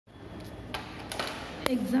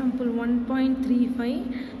Example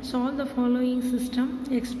 1.35 solve the following system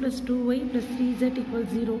x plus 2y plus 3z equals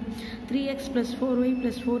 0 3x plus 4y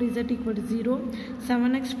plus 4z equal to 0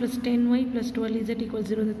 7x plus 10y plus 12z equals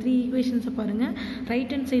 0 the three equations பாருங்க right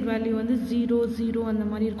hand side value வந்து 0 0 அந்த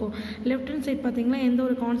மாதிரி இருக்கும் left hand side பாத்தீங்கன்னா எந்த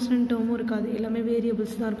ஒரு constant term இருக்காது எல்லாமே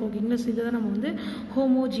variables தான் இருக்கும் ஓகேங்களா சோ இத தான் நம்ம வந்து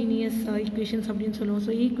homogeneous equations அப்படினு சொல்லுவோம்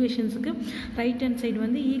சோ equationsக்கு right hand side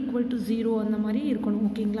வந்து equal to 0 அந்த மாதிரி இருக்கணும்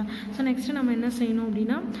ஓகேங்களா சோ நெக்ஸ்ட் நம்ம என்ன செய்யணும்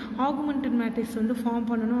அப்படினா augmented matrix வந்து ஃபார்ம்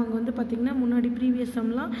பண்ணனும் அங்க வந்து பாத்தீங்கன்னா முன்னாடி previous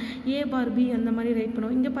sumலாம் a bar b அந்த மாதிரி ரைட்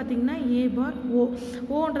பண்ணுவோம் இங்க பாத்தீங்கன்னா a bar o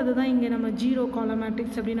oன்றது தான் இங்க நம்ம ஜீரோ காலம்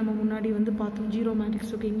மேட்ரிக்ஸ் அப்படி நம்ம முன்னாடி வந்து பார்த்தோம் ஜீரோ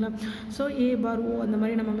மேட்ரிக்ஸ் ஓகேங்களா சோ a bar o அந்த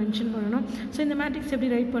மாதிரி நம்ம மென்ஷன் பண்ணனும் சோ இந்த மேட்ரிக்ஸ் எப்படி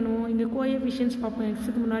ரைட் பண்ணுவோம் இங்க கோஎஃபிஷியன்ட்ஸ் பாப்போம் x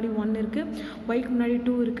க்கு முன்னாடி 1 இருக்கு y க்கு முன்னாடி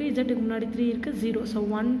 2 இருக்கு z க்கு முன்னாடி 3 இருக்கு 0 சோ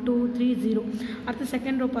 1 2 3 0 அடுத்து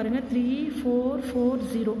செகண்ட் ரோ பாருங்க 3 4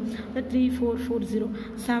 4 0 the 3 4 4 0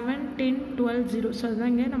 7 10 12 0 சோ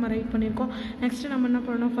அதாங்க நம்ம ரைட் பண்ணிருக்கோம் நெக்ஸ்ட் நம்ம என்ன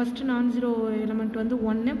பண்ணனும் ஃபர்ஸ்ட் நான் ஜீரோ எலிமெண்ட் வந்து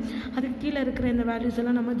 1 அதுக்கு கீழ இருக்கிற இந்த வேல்யூஸ்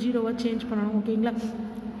எல்லாம் நம்ம ஜீரோவா சேஞ்ச் பண்ணனும் ஓகேங்களா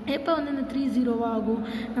எப்போ வந்து இந்த 3 0 ஆகும்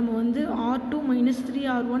நம்ம வந்து r2 -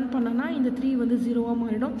 3r1 பண்ணனா இந்த 3 வந்து 0 ஆ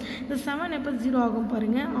மாறிடும் இந்த 7 எப்போ 0 ஆகும்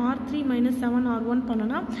பாருங்க r3 - 7r1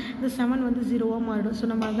 பண்ணனா இந்த 7 வந்து 0 ஆ மாறிடும் சோ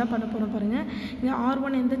நம்ம அத பண்ண போறோம் பாருங்க இங்க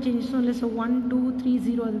r1 எந்த சேஞ்சஸும் இல்ல சோ 1 2 3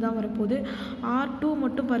 0 அதுதான் வர போகுது r2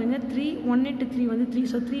 மட்டும் பாருங்க 3 1 * 3 வந்து 3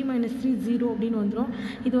 சோ 3 - 3 0 அப்படினு வந்துரும்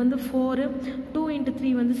இது வந்து 4 2 *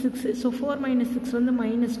 3 வந்து 6 சோ 4 - 6 வந்து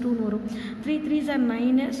 -2 னு வரும் 3 3s are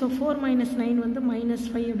 9 சோ 4 - 9 வந்து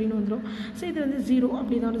 -5 அப்படினு வந்துரும் சோ இது வந்து 0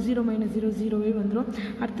 அப்படி தான் 0 - 0 0 வே வந்துரும்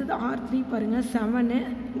அடுத்து r3 பாருங்க 7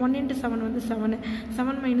 1 * 7 வந்து 7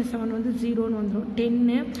 7 - 7 வந்து 0 னு வந்துரும்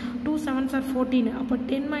 10 2 7s are 14 அப்ப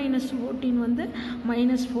 10 - 14 வந்து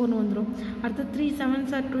 -4 னு வந்துரும் அடுத்து 3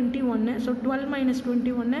 7s are 21 சோ 12 -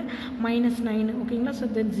 21 -9 ஓகேங்களா சோ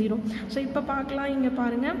then 0 சோ இப்போ பார்க்கலாம் இங்க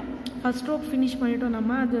பாருங்க ஃபர்ஸ்ட் ரோ finish பண்ணிட்டோம்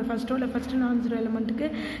நம்ம அது ஃபர்ஸ்ட் ரோல ஃபர்ஸ்ட் நான் ஜீரோ எலிமெண்ட்க்கு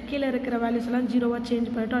கீழ இருக்கிற வேல்யூஸ் எல்லாம் ஜீரோவா சேஞ்ச்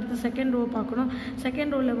பண்ணிட்டோம் அடுத்து செகண்ட் ரோ பார்க்கணும்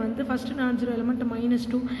செகண்ட் ரோல வந்து ஃபர்ஸ்ட் நான் ஜீரோ எலிமெண்ட்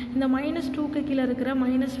 -2 இந்த -2 க்கு கீழ இருக்கிற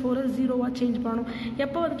 -4 ஜீரோவா சேஞ்ச் பண்ணனும்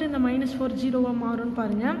எப்போ வந்து இந்த -4 ஜீரோவா மாறும்னு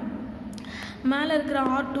பாருங்க மேல இருக்கிற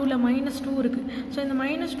r2 ல -2 இருக்கு சோ இந்த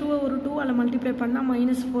 -2 ஒரு 2 ஆல மல்டிப்ளை பண்ணா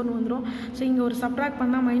 -4 னு வந்துரும் சோ இங்க ஒரு சப்ட்ராக்ட்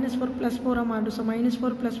பண்ணா -4 + 4 ஆ மாறும் சோ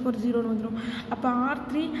 -4 + 4 0 னு வந்துரும் அப்ப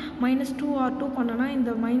r3 -2 r2 பண்ணனா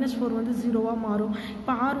இந்த -4 வந்து 0 ஆ மாறும்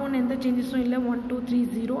இப்ப r1 எந்த சேஞ்சஸும் இல்ல 1 2 3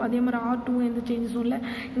 0 அதே மாதிரி r2 எந்த சேஞ்சஸும் இல்ல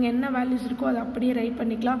இங்க என்ன வேல்யூஸ் இருக்கோ அத அப்படியே ரைட்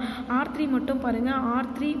பண்ணிக்கலாம் r3 மட்டும் பாருங்க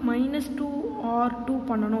r3 -2 r2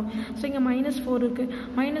 பண்ணனும் சோ இங்க -4 இருக்கு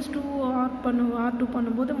 -2 r2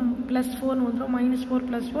 பண்ணும்போது +4 னு வந்துரும் -4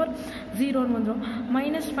 + 4 0 னு வந்துரும்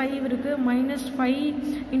 -5 இருக்கு -5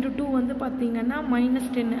 * 2 வந்து பாத்தீங்கன்னா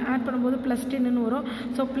 -10 ஆட் பண்ணும்போது +10 னு வரும்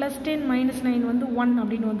சோ +10 - 9 வந்து 1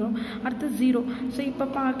 அப்படினு வந்துரும் அடுத்து 0 சோ இப்போ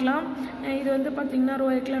பார்க்கலாம் இது வந்து பாத்தீங்கன்னா ரோ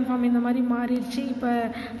எக்லான் ஃபார்ம் இந்த மாதிரி மாறிடுச்சு இப்போ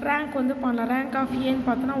ரேங்க் வந்து பண்ணலாம் ரேங்க் ஆஃப் a ன்னு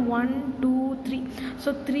பார்த்தனா 1 2 3 சோ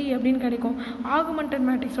 3 அப்படினு கிடைக்கும் ஆகுமெண்டட்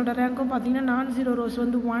மேட்ரிக்ஸோட ரேங்க்கும் பாத்தீங்கன்னா நான் ஜீரோ ரோஸ்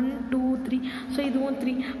வந்து 1 2 3 சோ இதுவும்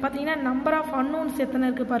 3 பாத்தீங்கன்னா நம்பர் ஆஃப் அன்னோன்ஸ் எத்தனை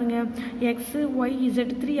இருக்கு பாருங்க x y z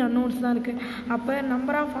 3 unknowns தான் இருக்கு அப்ப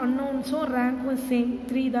நம்பர் ஆஃப் unknownsம் ரேங்க்கும் சேம்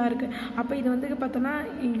 3 தான் இருக்கு அப்ப இது வந்து பார்த்தனா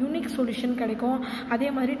யூனிக் சொல்யூஷன் கிடைக்கும் அதே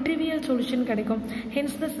மாதிரி ட்ரிவியல் சொல்யூஷன் கிடைக்கும்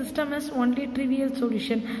hence the system is only trivial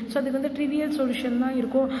solution so அதுக்கு வந்து ட்ரிவியல் சொல்யூஷன் தான்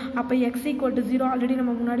இருக்கும் அப்ப x = 0 ஆல்ரெடி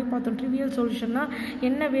நம்ம முன்னாடி பார்த்தோம் ட்ரிவியல் சொல்யூஷன்னா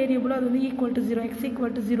என்ன வேரியபிளோ அது வந்து = 0 x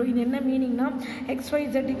 = 0 இது என்ன மீனிங்னா x y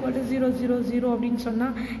z = 0 0 0 அப்படினு சொன்னா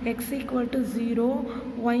x = 0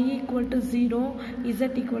 y = 0 z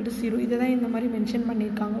 = 0 இதுதான் இந்த மாதிரி மென்ஷன்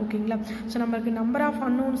பண்ணிருக்காங்க ஓகேங்களா சோ நமக்கு நம்பர் ஆஃப்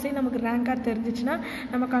அன்னோன்ஸே நமக்கு ரேங்கா தெரிஞ்சிச்சுனா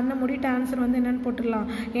நமக்கு அந்த முடிட்ட ஆன்சர் வந்து என்னன்னு போட்டுடலாம்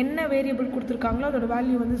என்ன வேரியபிள் கொடுத்திருக்காங்களோ அதோட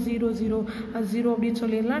வேல்யூ வந்து 0 0 0 அப்படினு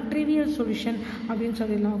சொல்லிரலாம் ட்ரிவியல் சொல்யூஷன் அப்படினு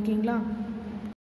சொல்லிரலாம் ஓகேங்களா